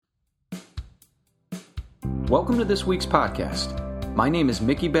Welcome to this week's podcast. My name is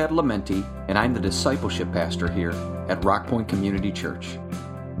Mickey Badalamenti, and I'm the discipleship pastor here at Rock Point Community Church.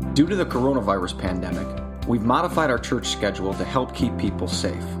 Due to the coronavirus pandemic, we've modified our church schedule to help keep people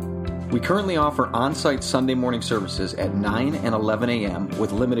safe. We currently offer on-site Sunday morning services at 9 and 11 a.m.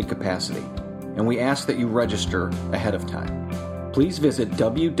 with limited capacity, and we ask that you register ahead of time. Please visit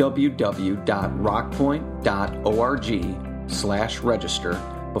www.rockpoint.org/register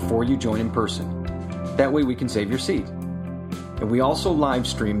before you join in person. That way we can save your seat. And we also live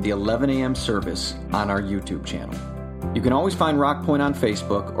stream the 11 a.m. service on our YouTube channel. You can always find Rock Point on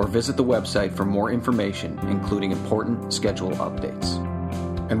Facebook or visit the website for more information, including important schedule updates.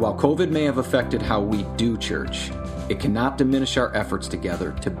 And while COVID may have affected how we do church, it cannot diminish our efforts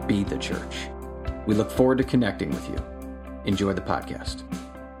together to be the church. We look forward to connecting with you. Enjoy the podcast.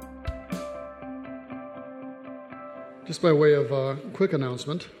 Just by way of a quick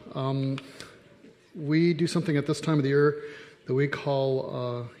announcement, we do something at this time of the year that we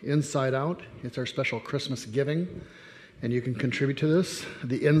call Inside Out. It's our special Christmas giving, and you can contribute to this.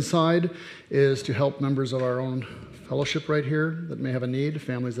 The inside is to help members of our own fellowship right here that may have a need,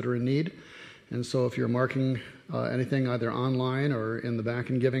 families that are in need. And so if you're marking anything either online or in the back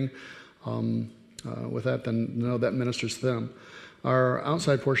and giving with that, then know that ministers to them. Our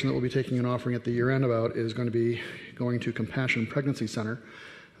outside portion that we'll be taking an offering at the year end about is going to be going to Compassion Pregnancy Center.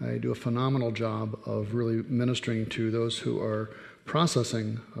 They do a phenomenal job of really ministering to those who are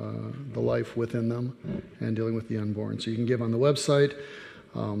processing the life within them and dealing with the unborn. So you can give on the website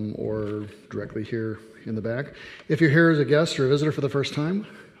or directly here in the back. If you're here as a guest or a visitor for the first time,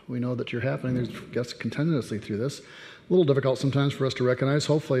 we know that you're happening. There's guests continuously through this. A little difficult sometimes for us to recognize.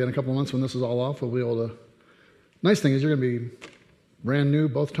 Hopefully in a couple of months when this is all off, we'll be able to... Nice thing is you're going to be brand new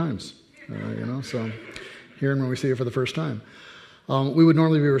both times, so hearing when we see you for the first time. We would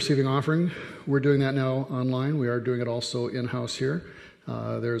normally be receiving offering. We're doing that now online. We are doing it also in-house here.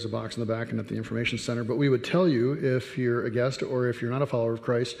 There's a box in the back and at the information center. But we would tell you if you're a guest or if you're not a follower of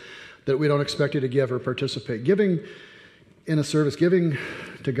Christ that we don't expect you to give or participate. Giving in a service, giving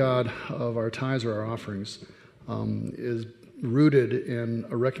to God of our tithes or our offerings is rooted in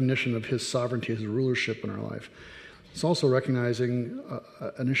a recognition of His sovereignty, His rulership in our life. It's also recognizing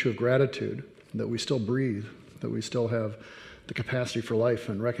an issue of gratitude that we still breathe, that we still have the capacity for life,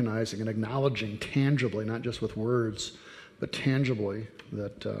 and recognizing and acknowledging tangibly, not just with words, but tangibly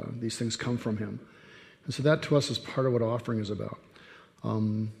that these things come from Him. And so that to us is part of what offering is about.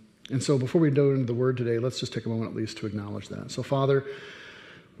 And so before we go into the Word today, let's just take a moment at least to acknowledge that. So Father,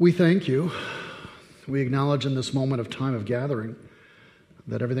 we thank You. We acknowledge in this moment of time of gathering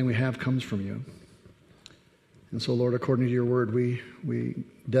that everything we have comes from You. And so Lord, according to Your Word, we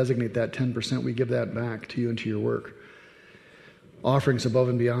designate that 10%, we give that back to You and to Your work. Offerings above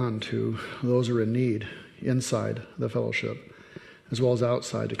and beyond to those who are in need inside the fellowship, as well as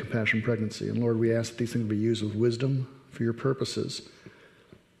outside to Compassion Pregnancy. And Lord, we ask that these things be used with wisdom for Your purposes.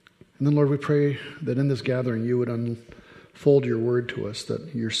 And then, Lord, we pray that in this gathering You would unfold Your Word to us,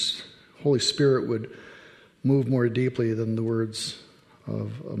 that Your Holy Spirit would move more deeply than the words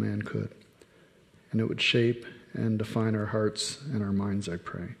of a man could. And it would shape and define our hearts and our minds, I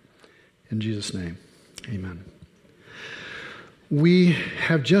pray. In Jesus' name, amen. We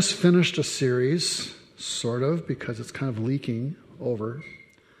have just finished a series, sort of, because it's kind of leaking over,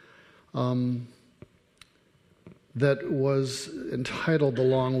 that was entitled The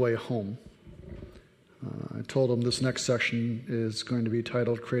Long Way Home. I told them this next section is going to be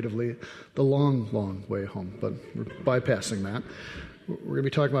titled creatively The Long, Long Way Home, but we're bypassing that. We're going to be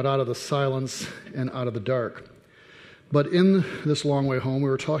talking about out of the silence and out of the dark. But in this long way home, we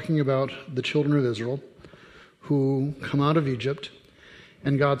were talking about the children of Israel who come out of Egypt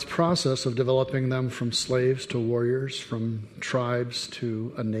and God's process of developing them from slaves to warriors, from tribes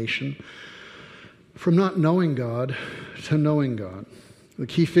to a nation, from not knowing God to knowing God. The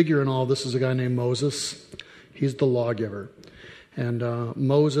key figure in all this is a guy named Moses. He's the lawgiver. And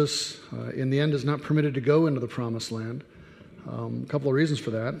Moses, in the end, is not permitted to go into the promised land. A couple of reasons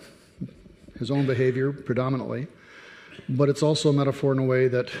for that. His own behavior, predominantly. But it's also a metaphor in a way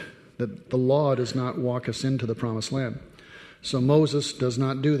that the law does not walk us into the promised land. So Moses does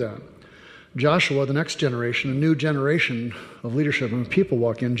not do that. Joshua, the next generation, a new generation of leadership and people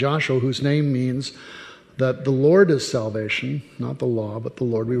walk in. Joshua, whose name means that the Lord is salvation, not the law, but the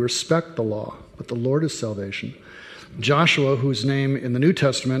Lord. We respect the law, but the Lord is salvation. Joshua, whose name in the New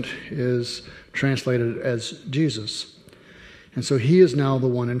Testament is translated as Jesus. And so he is now the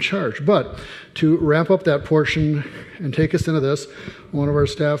one in charge. But to wrap up that portion and take us into this, one of our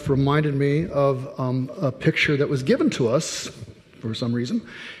staff reminded me of a picture that was given to us for some reason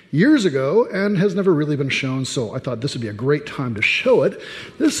years ago and has never really been shown, so I thought this would be a great time to show it.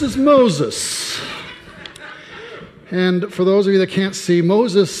 This is Moses. And for those of you that can't see,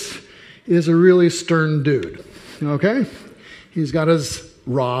 Moses is a really stern dude, okay? He's got his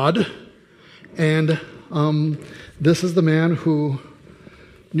rod, and this is the man who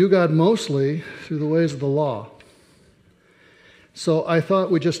knew God mostly through the ways of the law. So I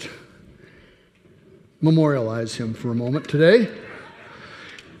thought we'd just memorialize him for a moment today.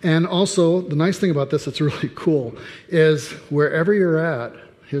 And also, the nice thing about this that's really cool is wherever you're at,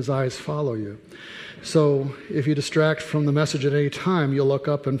 his eyes follow you. So if you distract from the message at any time, you'll look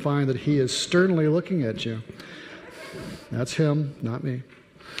up and find that he is sternly looking at you. That's him, not me.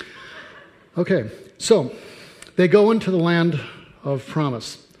 Okay, so they go into the land of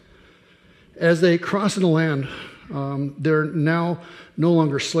promise. As they cross into the land, they're now no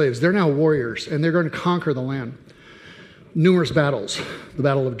longer slaves. They're now warriors, and they're going to conquer the land. Numerous battles. The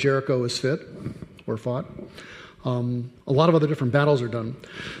Battle of Jericho is fought. A lot of other different battles are done.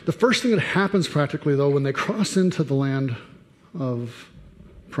 The first thing that happens practically, though, when they cross into the land of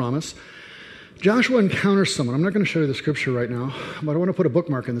promise, Joshua encounters someone. I'm not going to show you the scripture right now, but I want to put a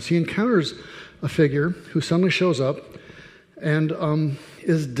bookmark in this. He encounters a figure who suddenly shows up and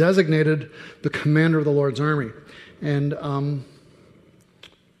is designated the commander of the Lord's army. And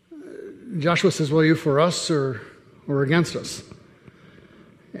Joshua says, well, are you for us or against us?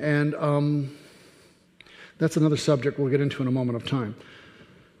 And that's another subject we'll get into in a moment of time.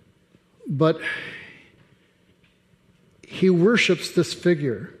 But he worships this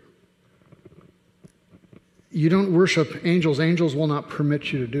figure. You don't worship angels. Angels will not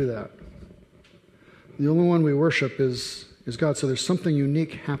permit you to do that. The only one we worship is God. So there's something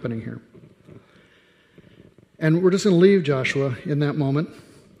unique happening here. And we're just going to leave Joshua in that moment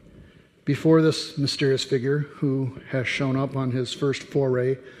before this mysterious figure who has shown up on his first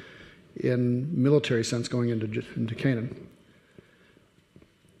foray in military sense going into Canaan.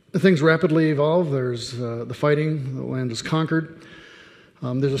 The things rapidly evolve. There's the fighting. The land is conquered.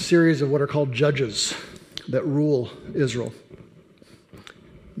 There's a series of what are called judges that rule Israel.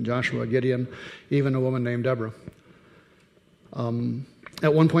 Joshua, Gideon, even a woman named Deborah.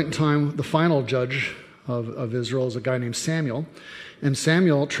 At one point in time, the final judge of Israel is a guy named Samuel. And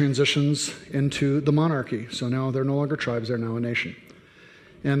Samuel transitions into the monarchy. So now they're no longer tribes, they're now a nation.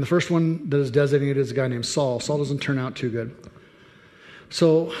 And the first one that is designated is a guy named Saul. Saul doesn't turn out too good.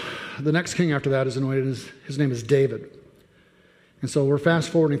 So the next king after that is anointed. His name is David. And so we're fast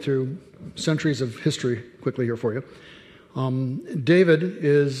forwarding through centuries of history quickly here for you. David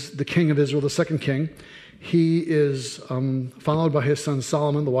is the king of Israel, the second king. He is followed by his son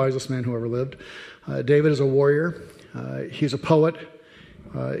Solomon, the wisest man who ever lived. David is a warrior. He's a poet.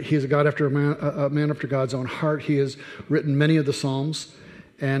 He's a man after God's own heart. He has written many of the Psalms.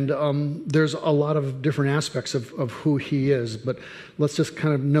 And there's a lot of different aspects of who he is. But let's just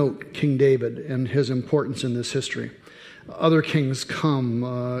kind of note King David and his importance in this history. Other kings come.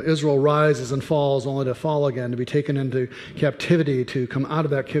 Israel rises and falls only to fall again, to be taken into captivity, to come out of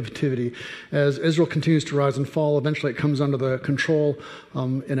that captivity. As Israel continues to rise and fall, eventually it comes under the control,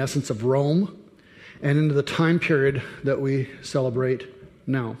 in essence, of Rome, and into the time period that we celebrate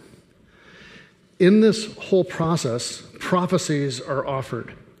now. In this whole process, prophecies are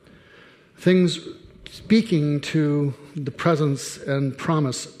offered. Things speaking to the presence and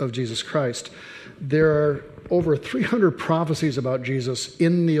promise of Jesus Christ. There are over 300 prophecies about Jesus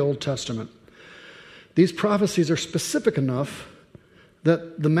in the Old Testament. These prophecies are specific enough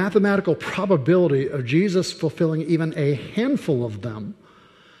that the mathematical probability of Jesus fulfilling even a handful of them,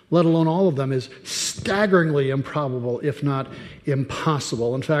 let alone all of them, is staggeringly improbable, if not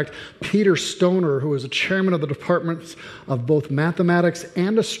impossible. In fact, Peter Stoner, who was a chairman of the departments of both mathematics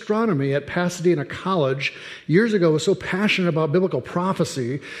and astronomy at Pasadena College, years ago was so passionate about biblical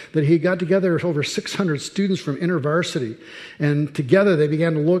prophecy that he got together with over 600 students from InterVarsity. And together they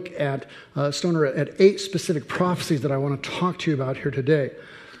began to look at, Stoner, at 8 specific prophecies that I want to talk to you about here today.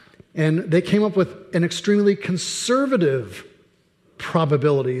 And they came up with an extremely conservative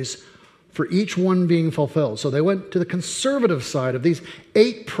probabilities for each one being fulfilled. So they went to the conservative side of these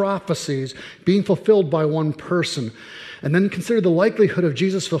 8 prophecies being fulfilled by one person, and then considered the likelihood of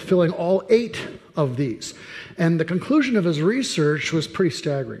Jesus fulfilling all 8 of these. And the conclusion of his research was pretty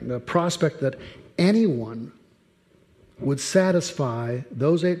staggering. The prospect that anyone would satisfy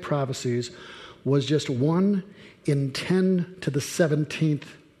those 8 prophecies was just 1 in 10 to the 17th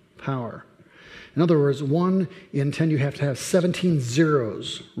power. In other words, 1 in 10, you have to have 17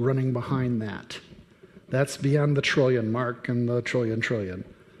 zeros running behind that. That's beyond the trillion mark and the trillion.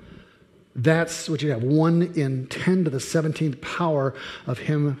 That's what you have, 1 in 10 to the 17th power of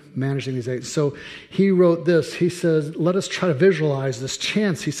him managing these 8. So he wrote this. He says, let us try to visualize this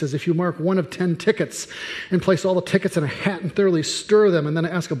chance. He says, if you mark 1 of 10 tickets and place all the tickets in a hat and thoroughly stir them and then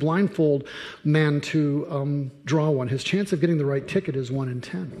ask a blindfold man to draw one, his chance of getting the right ticket is 1 in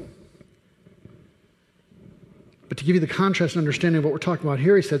 10. But to give you the contrast and understanding of what we're talking about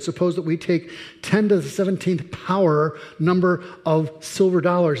here, he said, suppose that we take 10 to the 17th power number of silver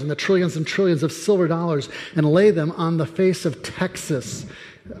dollars and the trillions and trillions of silver dollars and lay them on the face of Texas.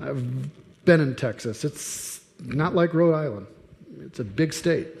 I've been in Texas. It's not like Rhode Island. It's a big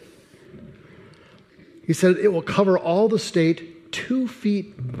state. He said it will cover all the state 2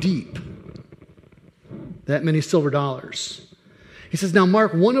 feet deep. That many silver dollars. He says, now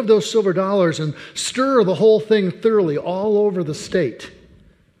mark 1 of those silver dollars and stir the whole thing thoroughly all over the state.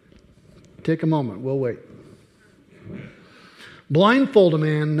 Take a moment. We'll wait. Blindfold a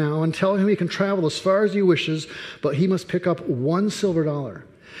man now and tell him he can travel as far as he wishes, but he must pick up 1 silver dollar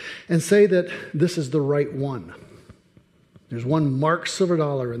and say that this is the right one. There's 1 marked silver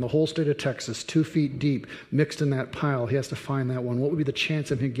dollar in the whole state of Texas, 2 feet deep, mixed in that pile. He has to find that one. What would be the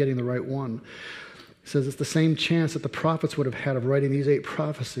chance of him getting the right one? He says it's the same chance that the prophets would have had of writing these 8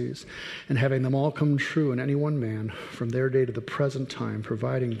 prophecies and having them all come true in any one man from their day to the present time,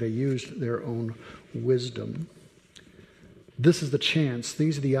 providing they used their own wisdom. This is the chance.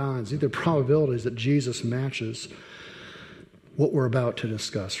 These are the odds. These are the probabilities that Jesus matches what we're about to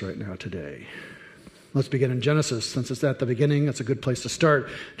discuss right now today. Let's begin in Genesis. Since it's at the beginning, it's a good place to start.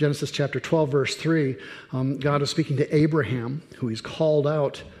 Genesis chapter 12, verse 3. God is speaking to Abraham, who he's called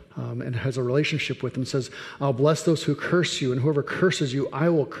out and has a relationship with him, says, I'll bless those who curse you, and whoever curses you, I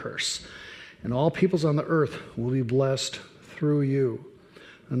will curse. And all peoples on the earth will be blessed through you.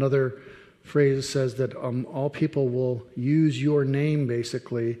 Another phrase says that all people will use your name,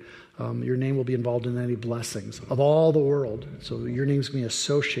 basically. Your name will be involved in any blessings of all the world. So your name's going to be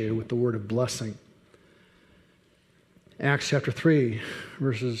associated with the word of blessing. Acts chapter 3,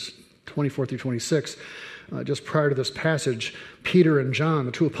 verses 24 through 26. Just prior to this passage, Peter and John,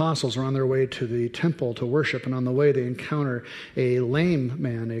 the 2 apostles, are on their way to the temple to worship, and on the way they encounter a lame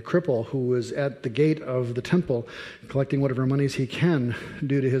man, a cripple, who is at the gate of the temple collecting whatever monies he can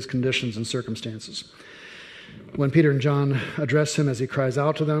due to his conditions and circumstances. When Peter and John address him as he cries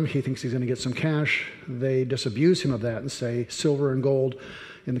out to them, he thinks he's going to get some cash. They disabuse him of that and say, silver and gold,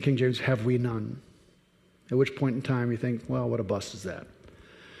 in the King James, have we none. At which point in time you think, well, what a bust is that?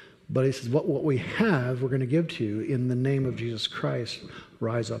 But he says, what we have, we're going to give to you in the name of Jesus Christ.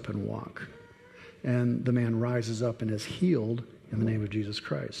 Rise up and walk. And the man rises up and is healed in the name of Jesus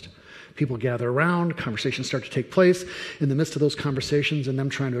Christ. People gather around, conversations start to take place. In the midst of those conversations and them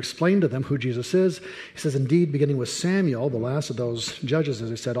trying to explain to them who Jesus is, he says, indeed, beginning with Samuel, the last of those judges, as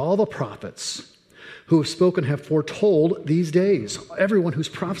I said, all the prophets who have spoken have foretold these days. Everyone who's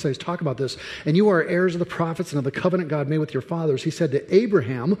prophesied talk about this. And you are heirs of the prophets and of the covenant God made with your fathers. He said to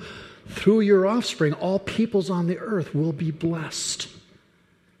Abraham, through your offspring, all peoples on the earth will be blessed.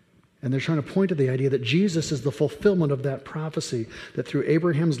 And they're trying to point to the idea that Jesus is the fulfillment of that prophecy, that through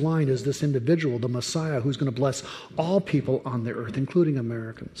Abraham's line is this individual, the Messiah, who's going to bless all people on the earth, including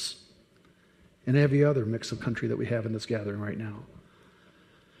Americans and every other mix of country that we have in this gathering right now.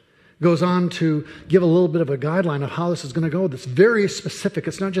 Goes on to give a little bit of a guideline of how this is going to go. That's very specific.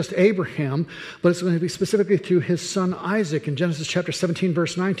 It's not just Abraham, but it's going to be specifically through his son Isaac. In Genesis chapter 17,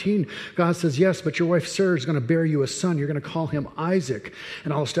 verse 19, God says, yes, but your wife Sarah is going to bear you a son. You're going to call him Isaac,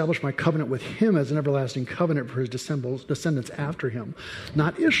 and I'll establish my covenant with him as an everlasting covenant for his descendants after him.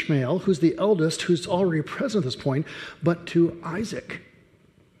 Not Ishmael, who's the eldest, who's already present at this point, but to Isaac.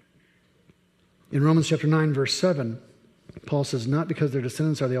 In Romans chapter 9, verse 7, Paul says, not because their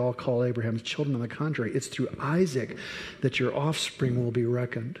descendants are they all called Abraham's children. On the contrary, it's through Isaac that your offspring will be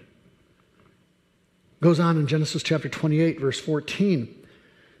reckoned. Goes on in Genesis chapter 28, verse 14.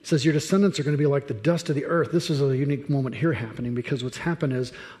 It says, your descendants are going to be like the dust of the earth. This is a unique moment here happening because what's happened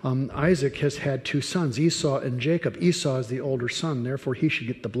is Isaac has had 2 sons, Esau and Jacob. Esau is the older son, therefore he should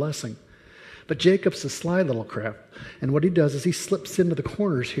get the blessing. But Jacob's a sly little crap. And what he does is he slips into the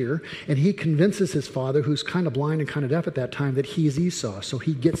corners here and he convinces his father, who's kind of blind and kind of deaf at that time, that he's Esau. So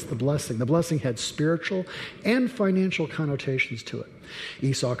he gets the blessing. The blessing had spiritual and financial connotations to it.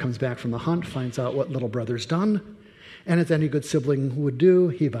 Esau comes back from the hunt, finds out what little brother's done, and as any good sibling would do,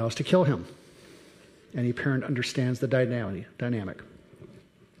 he vows to kill him. Any parent understands the dynamic.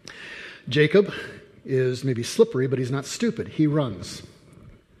 Jacob is maybe slippery, but he's not stupid. He runs.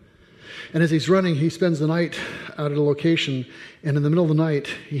 And as he's running, he spends the night out at a location, and in the middle of the night,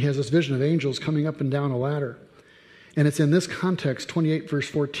 he has this vision of angels coming up and down a ladder. And it's in this context, 28 verse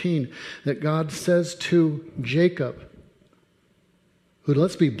 14, that God says to Jacob, who,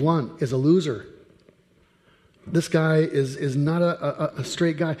 let's be blunt, is a loser. This guy is not a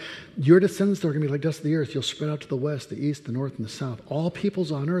straight guy. Your descendants are going to be like dust of the earth. You'll spread out to the west, the east, the north, and the south. All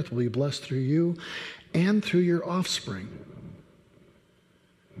peoples on earth will be blessed through you and through your offspring.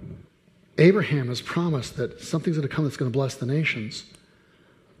 Abraham has promised that something's going to come that's going to bless the nations.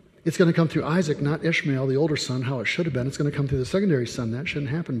 It's going to come through Isaac, not Ishmael, the older son, how it should have been. It's going to come through the secondary son. That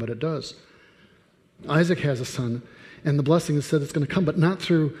shouldn't happen, but it does. Isaac has a son, and the blessing is said it's going to come, but not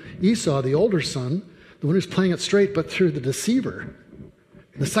through Esau, the older son, the one who's playing it straight, but through the deceiver,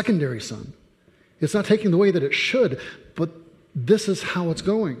 the secondary son. It's not taking the way that it should, but this is how it's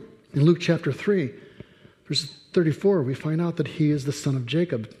going. In Luke chapter 3, verse 34, we find out that he is the son of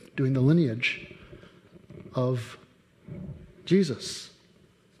Jacob, doing the lineage of Jesus,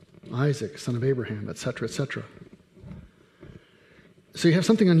 Isaac, son of Abraham, etc., etc. So you have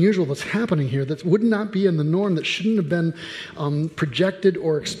something unusual that's happening here that would not be in the norm, that shouldn't have been projected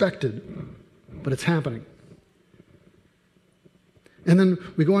or expected, but it's happening. And then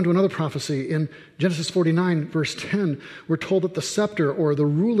we go on to another prophecy. In Genesis 49, verse 10, we're told that the scepter, or the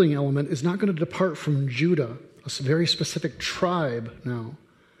ruling element, is not going to depart from Judah, a very specific tribe now.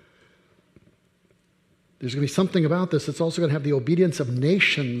 There's going to be something about this that's also going to have the obedience of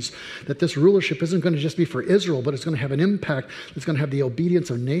nations, that this rulership isn't going to just be for Israel, but it's going to have an impact. It's going to have the obedience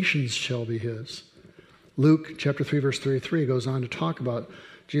of nations shall be his. Luke chapter 3, verse 33 goes on to talk about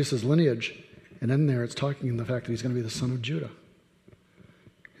Jesus' lineage. And in there it's talking in the fact that he's going to be the son of Judah.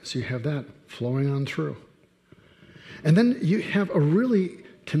 So you have that flowing on through. And then you have a really,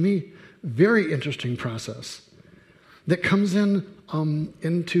 to me, very interesting process that comes in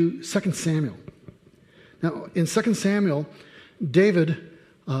into 2 Samuel. Now, in 2 Samuel, David,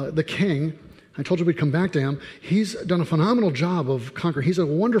 the king, I told you we'd come back to him, he's done a phenomenal job of conquering. He's a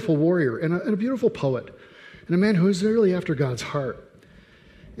wonderful warrior and a beautiful poet and a man who is really after God's heart.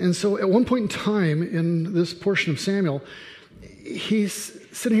 And so at one point in time in this portion of Samuel, he's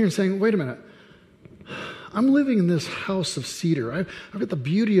sitting here and saying, wait a minute, I'm living in this house of cedar. I've got the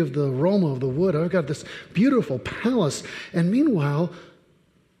beauty of the aroma of the wood. I've got this beautiful palace. And meanwhile,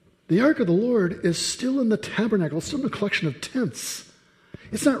 the ark of the Lord is still in the tabernacle. It's still in a collection of tents.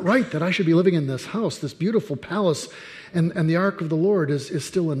 It's not right that I should be living in this house, this beautiful palace, and the ark of the Lord is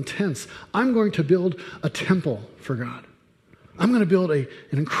still in tents. I'm going to build a temple for God. I'm going to build an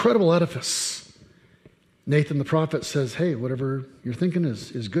incredible edifice. Nathan the prophet says, hey, whatever you're thinking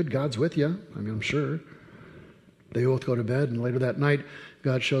is good. God's with you. I mean, I'm sure. They both go to bed, and later that night,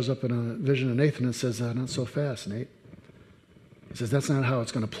 God shows up in a vision of Nathan and says, not so fast, Nate. He says, that's not how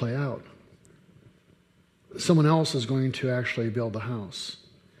it's going to play out. Someone else is going to actually build the house.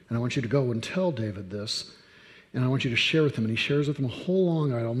 And I want you to go and tell David this, and I want you to share with him. And he shares with him a whole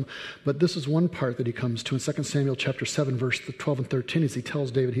long item, but this is one part that he comes to in 2 Samuel chapter 7, verse 12 and 13, as he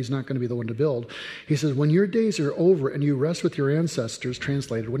tells David he's not going to be the one to build. He says, when your days are over and you rest with your ancestors,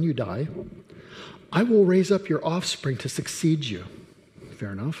 translated, when you die, I will raise up your offspring to succeed you.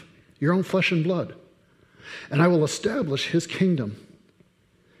 Fair enough. Your own flesh and blood. And I will establish his kingdom.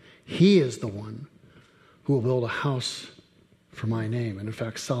 He is the one who will build a house for my name. And in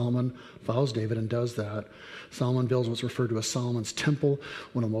fact, Solomon follows David and does that. Solomon builds what's referred to as Solomon's temple,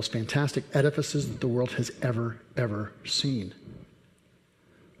 one of the most fantastic edifices that the world has ever seen.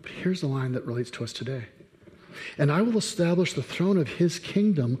 But here's the line that relates to us today. And I will establish the throne of his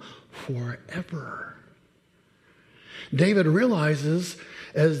kingdom forever. David realizes,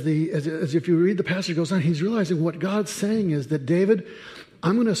 as if you read the passage goes on, he's realizing what God's saying is that, David,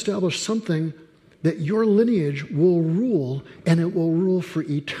 I'm going to establish something that your lineage will rule, and it will rule for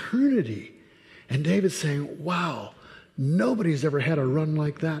eternity. And David's saying, wow, nobody's ever had a run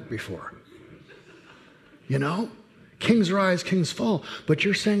like that before. You know? Kings rise, kings fall. But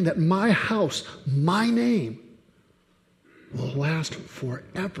you're saying that my house, my name, will last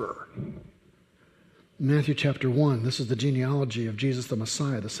forever. Matthew chapter 1, this is the genealogy of Jesus the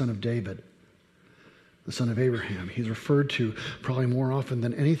Messiah, the son of David, the son of Abraham. He's referred to probably more often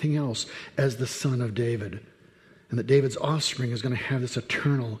than anything else as the son of David, and that David's offspring is going to have this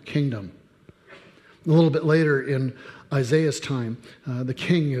eternal kingdom. A little bit later in Isaiah's time, the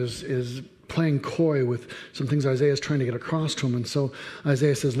king is playing coy with some things Isaiah is trying to get across to him. And so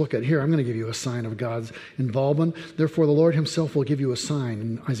Isaiah says, look at here, I'm going to give you a sign of God's involvement. Therefore, the Lord himself will give you a sign.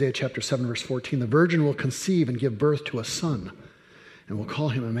 In Isaiah chapter 7, verse 14, the virgin will conceive and give birth to a son, and we'll call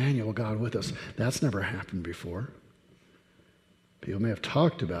him Emmanuel, God with us. That's never happened before. People may have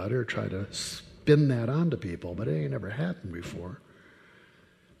talked about it or tried to spin that onto people, but it ain't never happened before.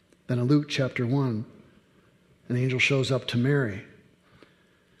 Then in Luke chapter 1, An angel shows up to Mary.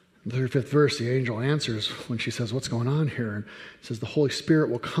 In the 35th verse, the angel answers when she says, what's going on here? And it says, the Holy Spirit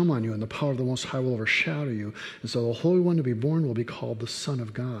will come on you, and the power of the Most High will overshadow you. And so the Holy One to be born will be called the Son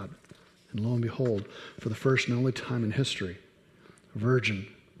of God. And lo and behold, for the first and only time in history, a virgin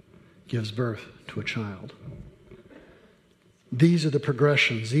gives birth to a child. These are the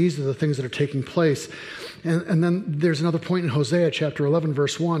progressions. These are the things that are taking place. And then there's another point in Hosea chapter 11,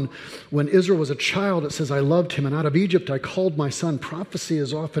 verse 1. When Israel was a child, it says, I loved him, and out of Egypt I called my son. Prophecy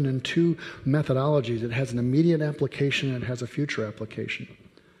is often in two methodologies. It has an immediate application and it has a future application.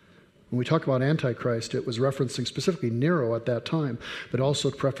 When we talk about Antichrist, it was referencing specifically Nero at that time, but also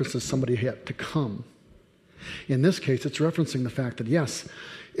it references somebody yet to come. In this case, it's referencing the fact that, yes,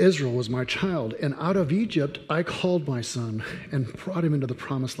 Israel was my child, and out of Egypt I called my son and brought him into the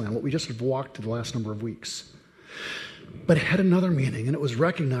promised land, what we just have walked through the last number of weeks. But it had another meaning, and it was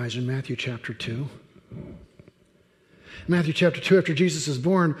recognized in Matthew chapter 2. Matthew chapter 2, after Jesus is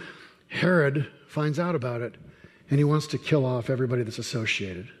born, Herod finds out about it, and he wants to kill off everybody that's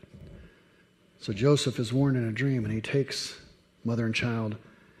associated. So Joseph is warned in a dream, and he takes mother and child,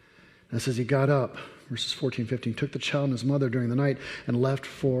 and it says he got up, verses 14, 15, took the child and his mother during the night and left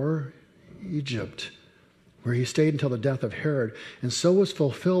for Egypt, where he stayed until the death of Herod. And so was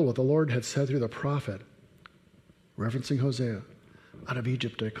fulfilled what the Lord had said through the prophet, referencing Hosea. Out of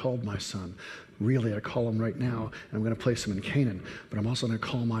Egypt I called my son. Really, I call him right now, and I'm going to place him in Canaan. But I'm also going to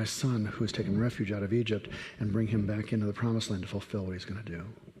call my son, who has taken refuge out of Egypt, and bring him back into the promised land to fulfill what he's going to do.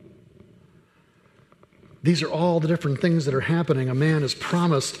 These are all the different things that are happening. A man is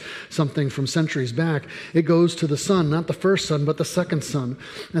promised something from centuries back. It goes to the son, not the first son, but the second son.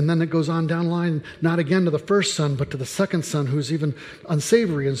 And then it goes on down the line, not again to the first son, but to the second son, who's even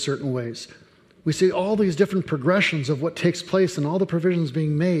unsavory in certain ways. We see all these different progressions of what takes place and all the provisions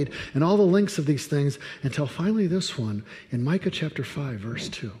being made and all the links of these things until finally this one in Micah chapter 5, verse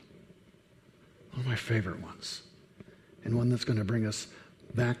 2. One of my favorite ones, and one that's going to bring us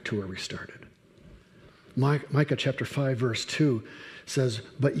back to where we started. Micah chapter 5, verse 2 says,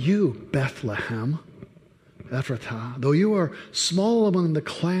 but you, Bethlehem, Ephrathah, though you are small among the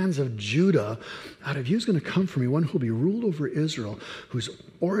clans of Judah, out of you is going to come for me one who will be ruled over Israel, whose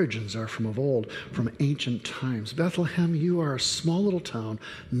origins are from of old, from ancient times. Bethlehem, you are a small little town.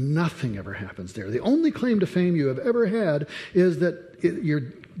 Nothing ever happens there. The only claim to fame you have ever had is that you're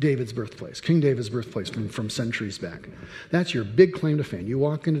David's birthplace, King David's birthplace from centuries back. That's your big claim to fame. You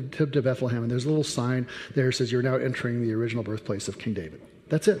walk into Bethlehem, and there's a little sign there that says you're now entering the original birthplace of King David.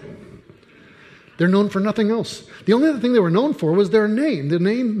 That's it. They're known for nothing else. The only other thing they were known for was their name. The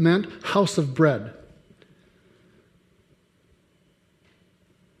name meant house of bread.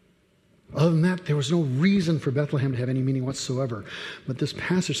 Other than that, there was no reason for Bethlehem to have any meaning whatsoever. But this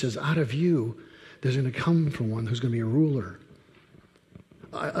passage says, out of you, there's going to come from one who's going to be a ruler.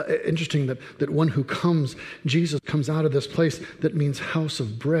 Interesting that one who comes, Jesus comes out of this place that means house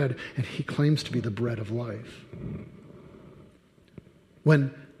of bread, and he claims to be the bread of life.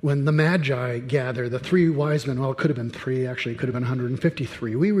 When the Magi gather, the three wise men, well, it could have been three, actually, it could have been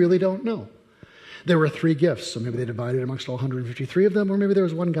 153. We really don't know. There were three gifts, so maybe they divided amongst all 153 of them, or maybe there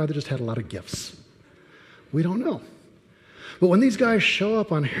was one guy that just had a lot of gifts. We don't know. But when these guys show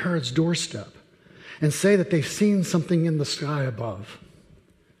up on Herod's doorstep and say that they've seen something in the sky above,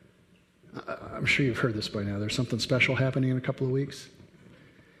 I'm sure you've heard this by now. There's something special happening in a couple of weeks.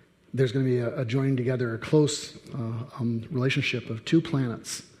 There's going to be a joining together, a close relationship of two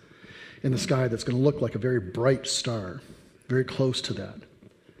planets in the sky that's going to look like a very bright star, very close to that.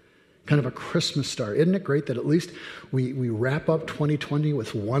 Kind of a Christmas star. Isn't it great that at least we wrap up 2020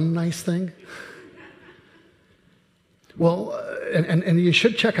 with one nice thing? Well, and you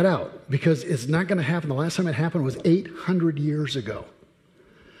should check it out, because it's not going to happen. The last time it happened was 800 years ago.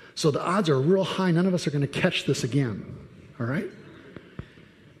 So the odds are real high none of us are going to catch this again. All right?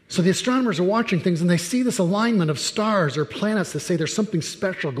 So the astronomers are watching things, and they see this alignment of stars or planets that say there's something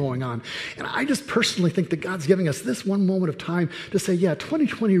special going on. And I just personally think that God's giving us this one moment of time to say, yeah,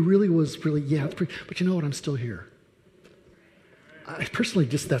 2020 it's but you know what? I'm still here. I personally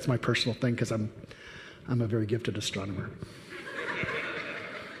that's my personal thing, because I'm a very gifted astronomer.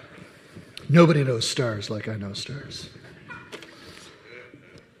 Nobody knows stars like I know stars.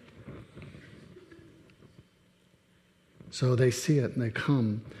 So they see it and they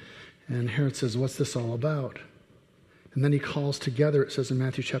come. And Herod says, what's this all about? And then he calls together, it says in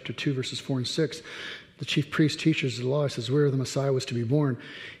Matthew chapter 2, verses 4 and 6, the chief priests, teachers of the law, says, where the Messiah was to be born?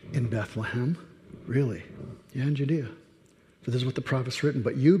 In Bethlehem. Really? Yeah, in Judea. For this is what the prophet's written.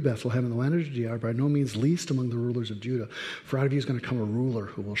 But you, Bethlehem, in the land of Judea, are by no means least among the rulers of Judah. For out of you is going to come a ruler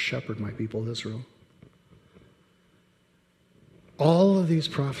who will shepherd my people Israel. All of these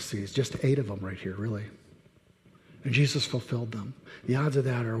prophecies, just 8 of them right here, really. And Jesus fulfilled them. The odds of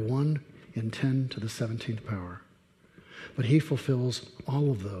that are 1 in 10 to the 17th power. But he fulfills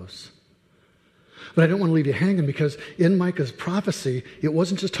all of those. But I don't want to leave you hanging, because in Micah's prophecy, it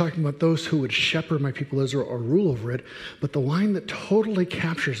wasn't just talking about those who would shepherd my people Israel or rule over it, but the line that totally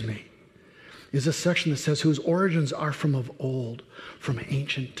captures me is a section that says, whose origins are from of old, from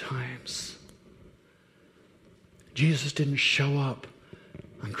ancient times. Jesus didn't show up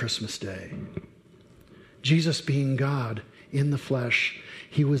on Christmas Day. Jesus being God in the flesh,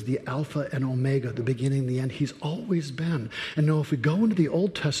 he was the Alpha and Omega, the beginning and the end. He's always been. And now if we go into the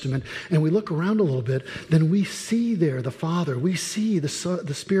Old Testament and we look around a little bit, then we see there the Father. We see the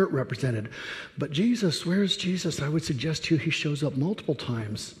Spirit represented. But Jesus, where is Jesus? I would suggest to you he shows up multiple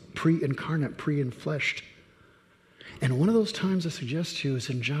times, pre-incarnate, pre-infleshed. And one of those times I suggest to you is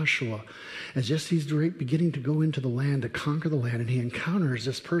in Joshua, as just he's beginning to go into the land, to conquer the land, and he encounters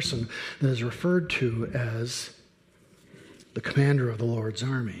this person that is referred to as the commander of the Lord's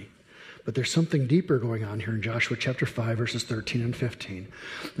army. But there's something deeper going on here in Joshua chapter 5, verses 13 and 15.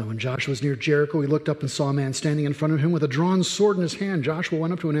 Now, when Joshua was near Jericho, he looked up and saw a man standing in front of him with a drawn sword in his hand. Joshua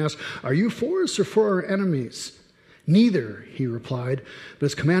went up to him and asked, "Are you for us or for our enemies?" "Neither," he replied, "but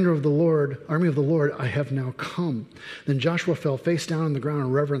as commander of the army of the Lord, I have now come." Then Joshua fell face down on the ground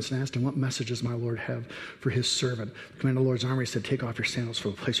in reverence and asked him, "What message does my Lord have for his servant?" The commander of the Lord's army said, "Take off your sandals, for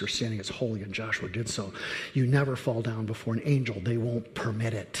the place you're standing is holy." And Joshua did so. You never fall down before an angel. They won't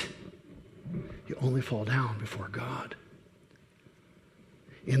permit it. You only fall down before God.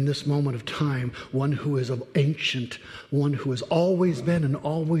 In this moment of time, one who is of ancient, one who has always been and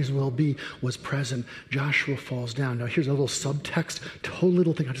always will be, was present. Joshua falls down. Now here's a little subtext, total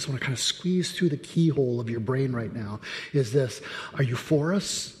little thing I just want to kind of squeeze through the keyhole of your brain right now, is this: are you for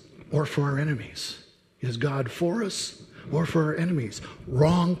us or for our enemies? Is God for us or for our enemies?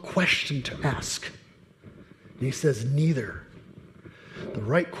 Wrong question to ask. And he says neither. The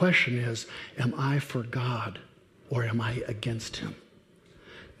right question is, am I for God or am I against him?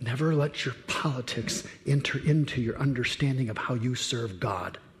 Never let your politics enter into your understanding of how you serve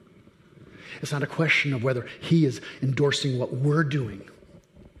God. It's not a question of whether he is endorsing what we're doing.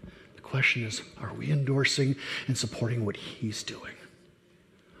 The question is, are we endorsing and supporting what he's doing?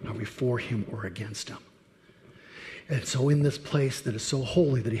 Are we for him or against him? And so in this place that is so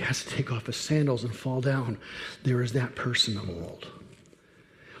holy that he has to take off his sandals and fall down, there is that person of old.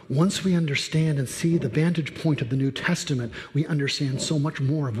 Once we understand and see the vantage point of the New Testament, we understand so much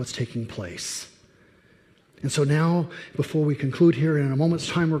more of what's taking place. And so now, before we conclude here, in a moment's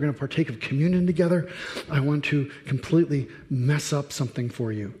time, we're going to partake of communion together. I want to completely mess up something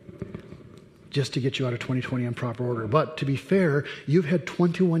for you, just to get you out of 2020 in proper order. But to be fair, you've had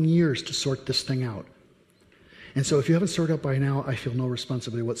 21 years to sort this thing out. And so if you haven't sorted out by now, I feel no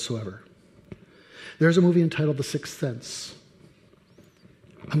responsibility whatsoever. There's a movie entitled The Sixth Sense.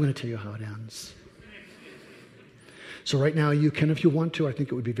 I'm going to tell you how it ends. So right now you can, if you want to, I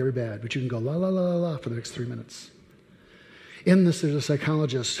think it would be very bad, but you can go la la la la la for the next 3 minutes. In this, there's a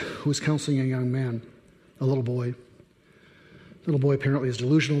psychologist who is counseling a young man, a little boy. The little boy apparently is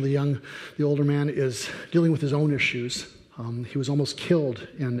delusional. The older man is dealing with his own issues. He was almost killed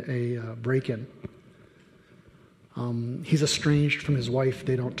in a break-in. He's estranged from his wife.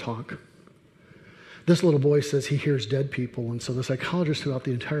 They don't talk. This little boy says he hears dead people, and so the psychologist throughout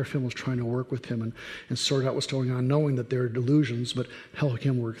the entire film is trying to work with him and sort out what's going on, knowing that there are delusions, but help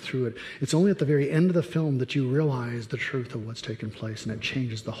him work through it. It's only at the very end of the film that you realize the truth of what's taken place, and it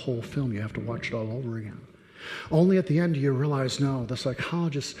changes the whole film. You have to watch it all over again. Only at the end do you realize, no, the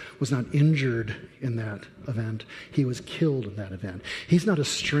psychologist was not injured in that event. He was killed in that event. He's not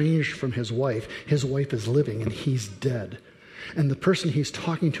estranged from his wife. His wife is living, and he's dead. And the person he's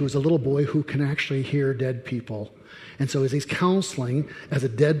talking to is a little boy who can actually hear dead people. And so as he's counseling as a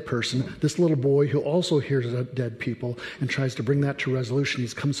dead person, this little boy who also hears dead people and tries to bring that to resolution, he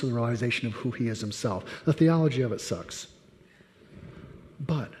comes to the realization of who he is himself. The theology of it sucks.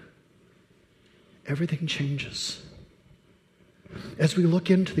 But everything changes. As we look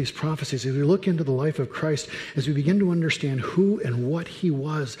into these prophecies, as we look into the life of Christ, as we begin to understand who and what he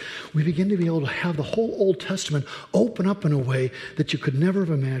was, we begin to be able to have the whole Old Testament open up in a way that you could never have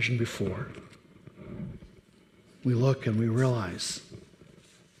imagined before. We look and we realize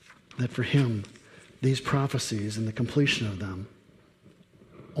that for him, these prophecies and the completion of them,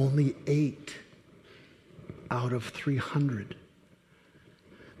 only 8 out of 300,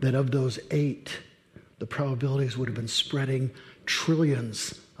 that of those 8, the probabilities would have been spreading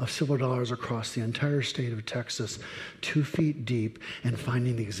trillions of silver dollars across the entire state of Texas, 2 feet deep, and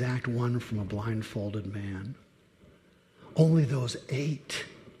finding the exact one from a blindfolded man. Only those 8.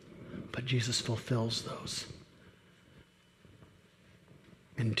 But Jesus fulfills those.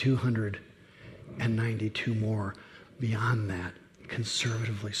 And 292 more beyond that,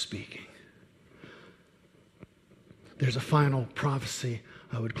 conservatively speaking. There's a final prophecy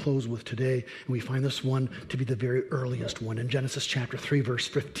I would close with today, and we find this one to be the very earliest one in Genesis chapter 3, verse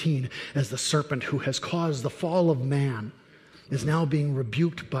 15, as the serpent who has caused the fall of man is now being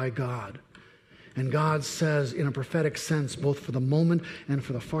rebuked by God. And God says, in a prophetic sense, both for the moment and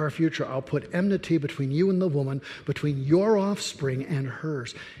for the far future, I'll put enmity between you and the woman, between your offspring and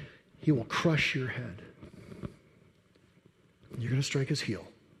hers. He will crush your head. You're going to strike his heel,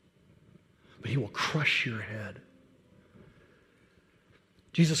 but he will crush your head.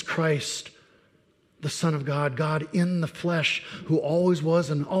 Jesus Christ, the Son of God, God in the flesh, who always was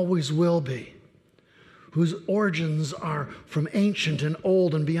and always will be, whose origins are from ancient and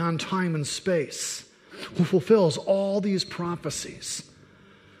old and beyond time and space, who fulfills all these prophecies,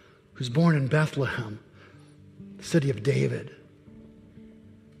 who's born in Bethlehem, the city of David,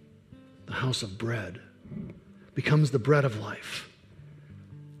 the house of bread, becomes the bread of life.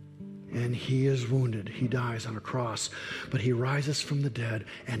 And he is wounded. He dies on a cross. But he rises from the dead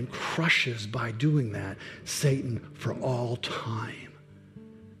and crushes, by doing that, Satan for all time.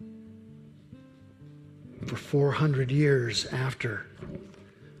 For 400 years after,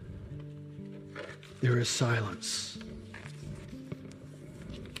 there is silence.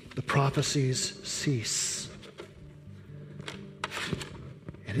 The prophecies cease.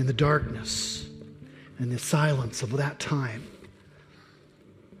 And in the darkness and the silence of that time,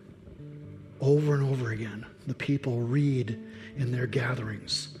 over and over again, the people read in their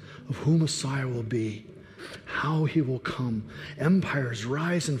gatherings of who Messiah will be, how he will come. Empires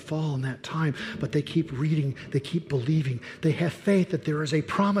rise and fall in that time, but they keep reading, they keep believing. They have faith that there is a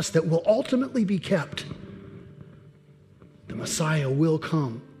promise that will ultimately be kept. The Messiah will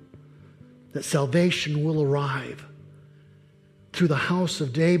come, that salvation will arrive through the house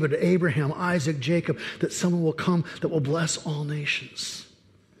of David, Abraham, Isaac, Jacob, that someone will come that will bless all nations.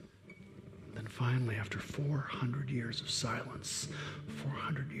 Finally, after 400 years of silence,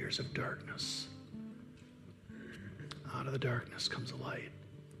 400 years of darkness, out of the darkness comes a light.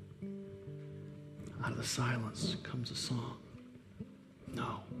 Out of the silence comes a song.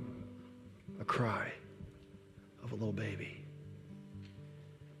 No, a cry of a little baby.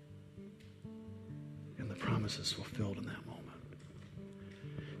 And the promise is fulfilled in that moment.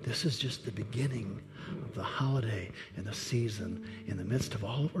 This is just the beginning of the holiday and the season in the midst of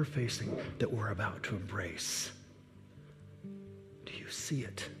all that we're facing that we're about to embrace. Do you see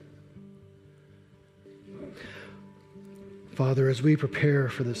it? Father, as we prepare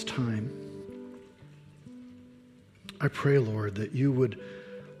for this time, I pray, Lord, that you would,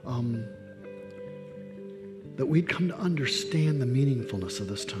 that we'd come to understand the meaningfulness of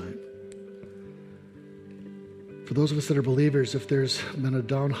this time. For those of us that are believers, if there's been a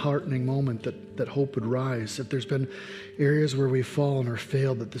downheartening moment, that hope would rise. If there's been areas where we've fallen or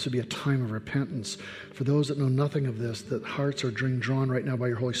failed, that this would be a time of repentance. For those that know nothing of this, that hearts are being drawn right now by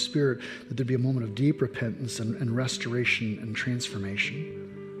your Holy Spirit, that there'd be a moment of deep repentance and restoration and transformation.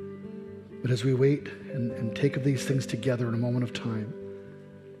 But as we wait and take of these things together in a moment of time,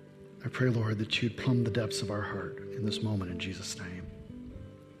 I pray, Lord, that you'd plumb the depths of our heart in this moment in Jesus' name.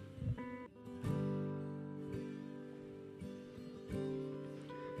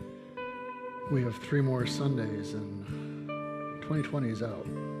 We have 3 more Sundays and 2020 is out.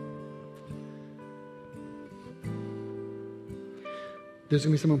 There's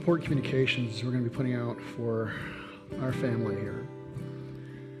going to be some important communications we're going to be putting out for our family here.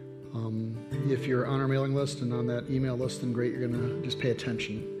 If you're on our mailing list and on that email list, then great, you're going to just pay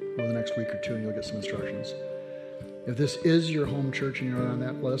attention over the next week or 2 and you'll get some instructions. If this is your home church and you're not on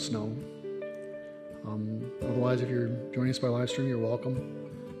that, let us know. Otherwise, if you're joining us by live stream, you're welcome.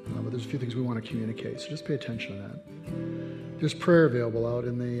 But there's a few things we want to communicate, so just pay attention to that. There's prayer available out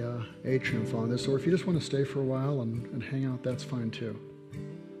in the atrium following this, or if you just want to stay for a while and hang out, that's fine too.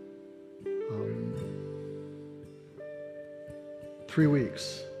 3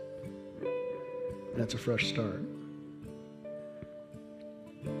 weeks, and it's a fresh start.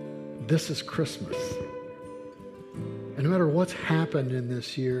 This is Christmas. And no matter what's happened in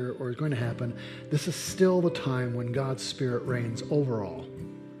this year or is going to happen, this is still the time when God's Spirit reigns over all.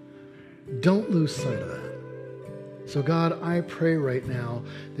 Don't lose sight of that. So God, I pray right now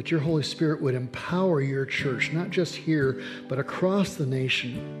that your Holy Spirit would empower your church, not just here, but across the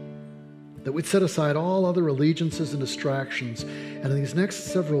nation, that we'd set aside all other allegiances and distractions. And in these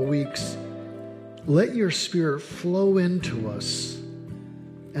next several weeks, let your Spirit flow into us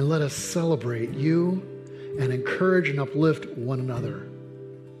and let us celebrate you and encourage and uplift one another.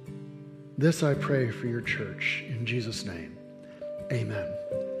 This I pray for your church in Jesus' name. Amen.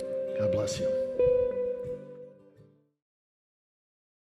 God bless you.